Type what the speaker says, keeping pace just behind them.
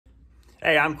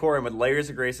Hey, I'm Corey with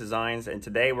Layers of Grace Designs, and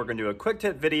today we're going to do a quick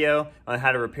tip video on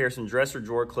how to repair some dresser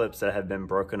drawer clips that have been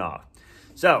broken off.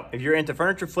 So, if you're into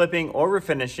furniture flipping or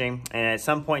refinishing, and at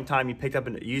some point in time you picked up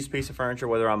a used piece of furniture,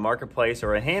 whether on Marketplace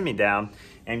or a hand-me-down,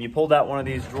 and you pulled out one of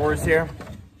these drawers here,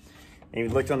 and you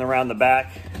looked on around the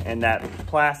back, and that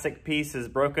plastic piece is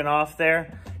broken off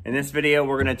there, in this video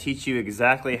we're going to teach you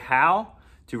exactly how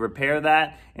to repair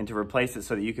that and to replace it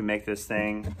so that you can make this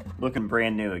thing looking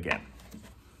brand new again.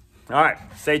 All right,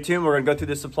 stay tuned. We're gonna go through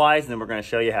the supplies and then we're gonna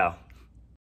show you how.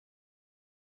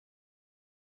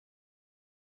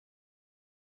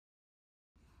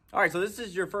 All right, so this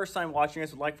is your first time watching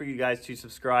us. I'd like for you guys to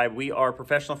subscribe. We are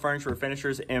professional furniture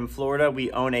finishers in Florida.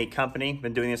 We own a company,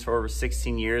 been doing this for over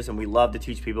 16 years, and we love to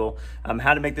teach people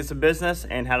how to make this a business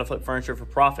and how to flip furniture for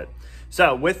profit.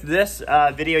 So with this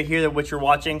video here, which you're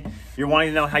watching, you're wanting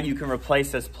to know how you can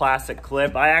replace this plastic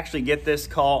clip. I actually get this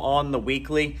call on the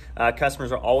weekly.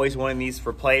 Customers are always wanting these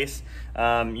replaced.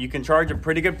 You can charge a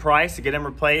pretty good price to get them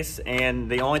replaced,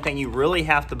 and the only thing you really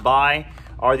have to buy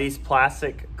are these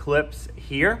plastic clips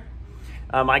here.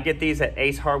 I get these at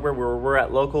Ace Hardware where we're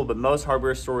at local, but most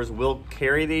hardware stores will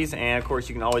carry these, and of course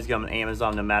you can always get them on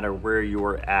Amazon no matter where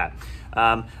you're at.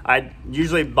 I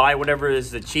usually buy whatever is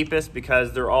the cheapest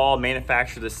because they're all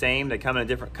manufactured the same. They come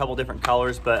in a couple different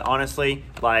colors, but honestly,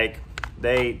 like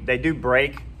they do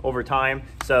break over time,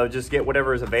 so just get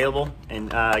whatever is available and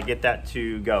get that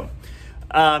to go.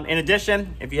 In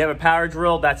addition, if you have a power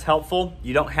drill, that's helpful.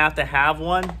 You don't have to have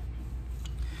one.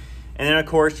 And then of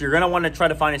course, you're gonna wanna try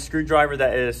to find a screwdriver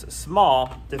that is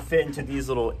small to fit into these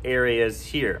little areas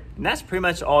here. And that's pretty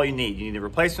much all you need. You need the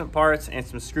replacement parts and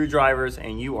some screwdrivers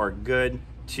and you are good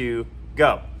to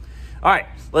go. All right,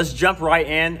 let's jump right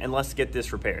in and let's get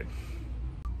this repaired.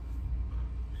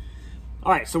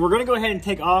 All right, so we're gonna go ahead and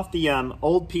take off the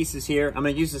old pieces here. I'm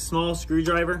gonna use a small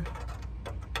screwdriver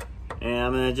and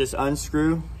I'm gonna just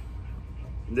unscrew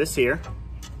this here.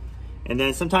 And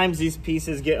then sometimes these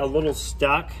pieces get a little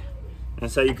stuck,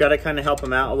 and so you've got to kind of help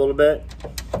them out a little bit.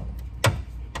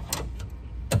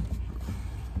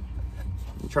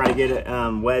 Try to get it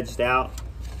wedged out.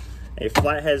 A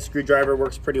flathead screwdriver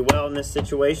works pretty well in this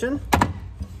situation.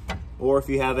 Or if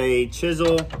you have a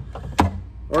chisel,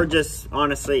 or just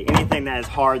honestly anything that is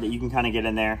hard that you can kind of get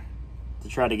in there to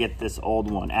try to get this old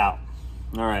one out.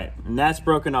 All right, and that's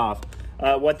broken off.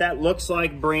 What that looks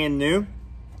like brand new,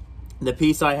 the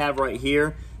piece I have right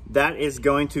here, that is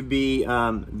going to be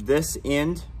this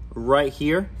end right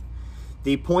here.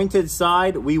 The pointed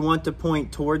side, we want to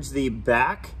point towards the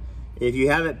back. If you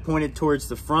have it pointed towards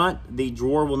the front, the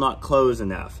drawer will not close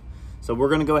enough. So we're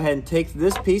gonna go ahead and take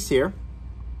this piece here.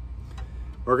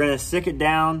 We're gonna stick it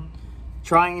down,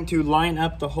 trying to line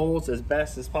up the holes as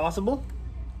best as possible.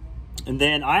 And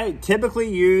then I typically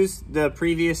use the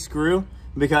previous screw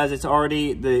because it's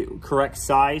already the correct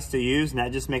size to use, and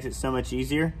that just makes it so much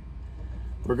easier.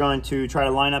 We're going to try to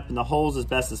line up in the holes as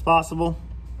best as possible.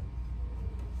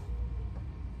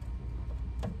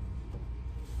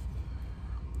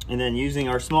 And then using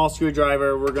our small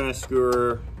screwdriver, we're gonna screw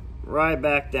her right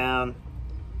back down.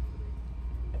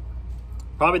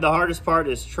 Probably the hardest part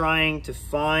is trying to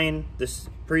find this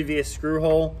previous screw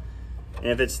hole. And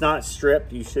if it's not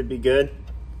stripped, you should be good.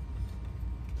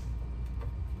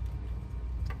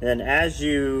 And as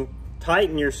you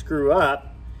tighten your screw up,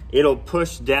 it'll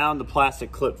push down the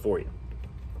plastic clip for you.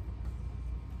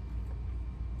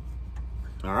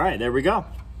 All right, there we go.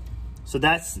 So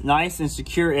that's nice and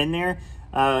secure in there.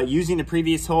 Using the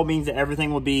previous hole means that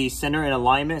everything will be center in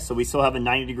alignment, so we still have a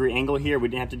 90-degree angle here. We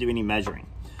didn't have to do any measuring.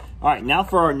 All right, now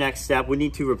for our next step, we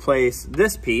need to replace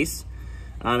this piece.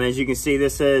 As you can see,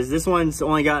 this one's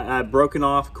only got a broken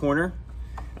off corner,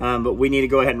 but we need to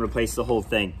go ahead and replace the whole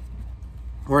thing.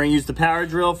 We're gonna use the power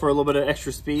drill for a little bit of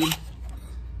extra speed.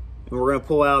 And we're gonna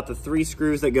pull out the 3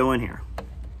 screws that go in here.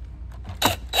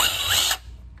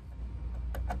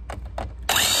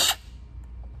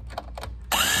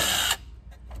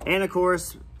 And of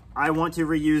course, I want to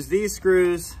reuse these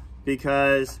screws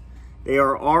because they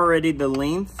are already the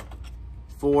length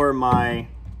for my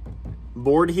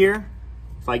board here.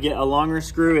 If I get a longer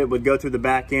screw, it would go through the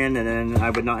back end and then I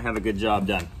would not have a good job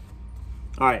done.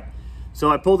 All right, so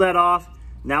I pulled that off.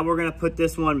 Now we're gonna put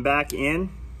this one back in.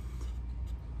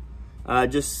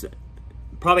 Just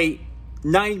probably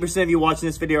 90% of you watching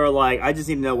this video are like, I just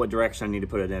need to know what direction I need to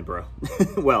put it in, bro.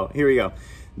 Well, here we go.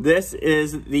 This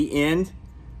is the end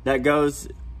that goes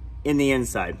in the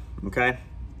inside, okay?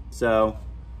 So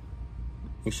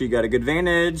make sure you got a good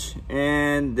vantage,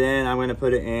 and then I'm gonna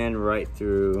put it in right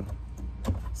through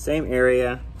same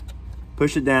area.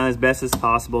 Push it down as best as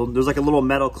possible. There's like a little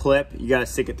metal clip. You gotta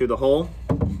stick it through the hole.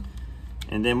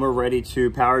 And then we're ready to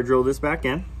power drill this back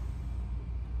in.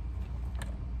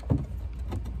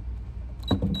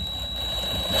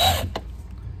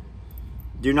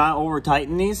 Do not over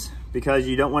tighten these because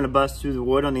you don't want to bust through the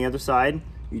wood on the other side.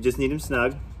 You just need them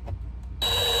snug.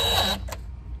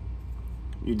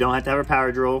 You don't have to have a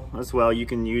power drill as well. You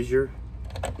can use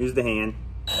the hand.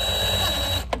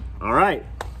 All right.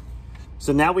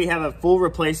 So now we have a full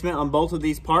replacement on both of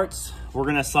these parts. We're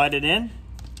gonna slide it in.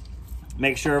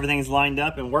 Make sure everything's lined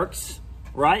up and works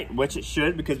right, which it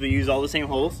should because we use all the same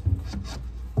holes.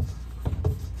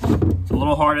 It's a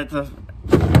little hard at the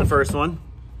first one.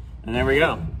 And there we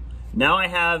go. Now I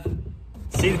have,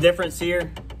 see the difference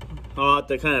here? I'll have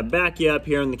to kind of back you up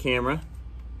here on the camera.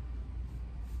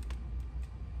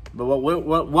 But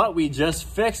what we just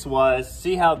fixed was,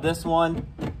 see how this one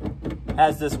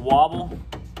has this wobble?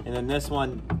 And then this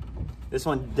one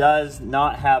does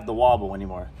not have the wobble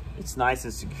anymore. It's nice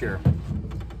and secure.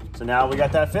 So now we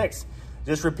got that fixed.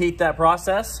 Just repeat that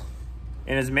process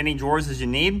in as many drawers as you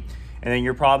need, and then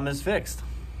your problem is fixed.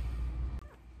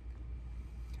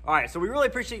 All right, so we really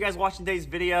appreciate you guys watching today's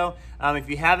video. If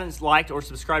you haven't liked or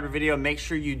subscribed our video, make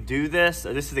sure you do this.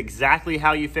 This is exactly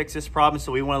how you fix this problem,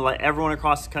 so we want to let everyone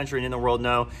across the country and in the world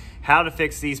know how to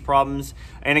fix these problems.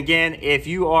 And again, if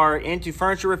you are into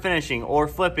furniture refinishing or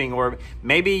flipping, or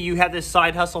maybe you have this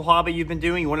side hustle hobby you've been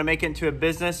doing, you want to make it into a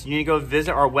business, you need to go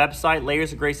visit our website,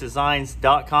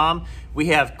 layersofgracedesigns.com. We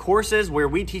have courses where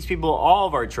we teach people all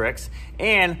of our tricks,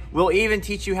 and we'll even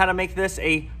teach you how to make this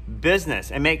a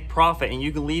business and make profit. And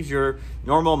you can leave your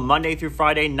normal Monday through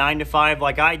Friday 9 to 5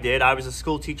 like I did. I was a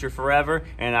school teacher forever,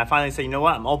 and I finally said, you know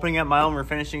what, I'm opening up my own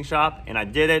refinishing shop, and I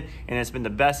did it, and it's been the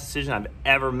best decision I've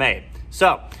ever made.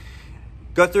 So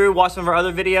go through, watch some of our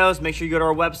other videos, make sure you go to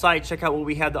our website, check out what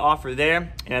we have to offer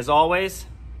there, and as always,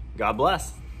 God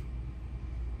bless.